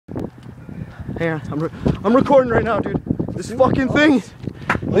Hang on, I'm recording right now, dude. This fucking thing,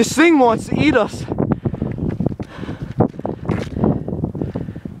 this thing wants to eat us. I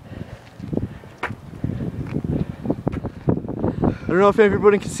don't know if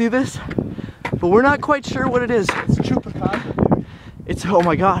everybody can see this, but we're not quite sure what it is. It's chupacabra, dude. It's, oh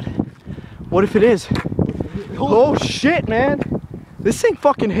my god. What if it is? Oh shit, man. This thing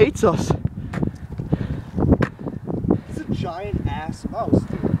fucking hates us. It's a giant ass mouse,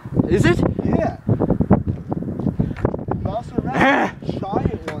 dude. Is it? Yeah. Mouse around.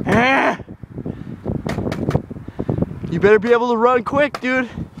 Giant one. You better be able to run quick, dude.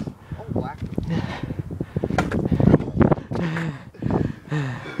 I'll whack him.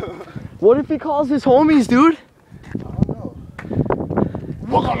 What if he calls his homies, dude? I don't know.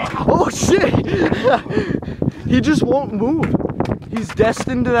 Oh shit! He just won't move. He's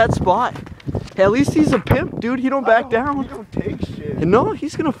destined to that spot. Hey, at least he's a pimp, dude. He don't back down. He don't take shit. And no,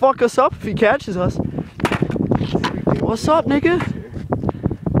 he's gonna fuck us up if he catches us. What's up, nigga?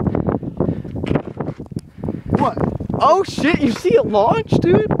 What? Oh shit, you see it launch,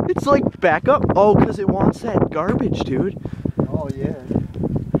 dude? It's like back up. Oh, because it wants that garbage, dude. Oh yeah.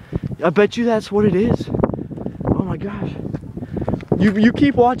 I bet you that's what it is. Oh my gosh. You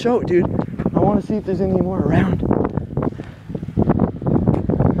keep watch out, dude. I want to see if there's any more around.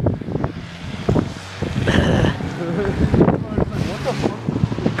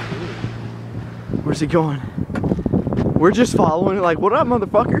 Where's he going? We're just following it like, what up,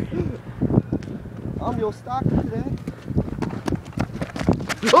 motherfucker? I'm your stalker today.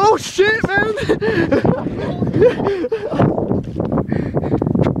 Oh shit, man!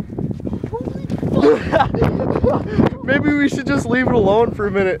 Maybe we should just leave it alone for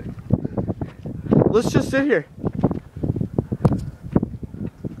a minute. Let's just sit here.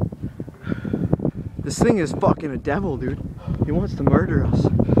 This thing is fucking a devil, dude. He wants to murder us.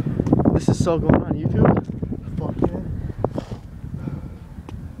 This is still going on YouTube? Fuck yeah.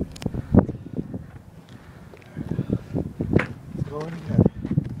 It's going again.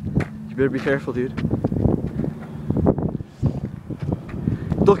 You better be careful, dude.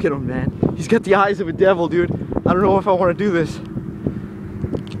 Look at him, man. He's got the eyes of a devil, dude. I don't know if I want to do this.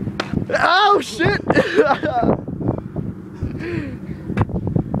 Oh, shit!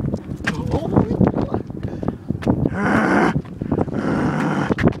 Oh my god.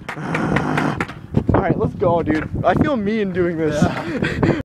 Alright, let's go, dude. I feel mean doing this. Yeah.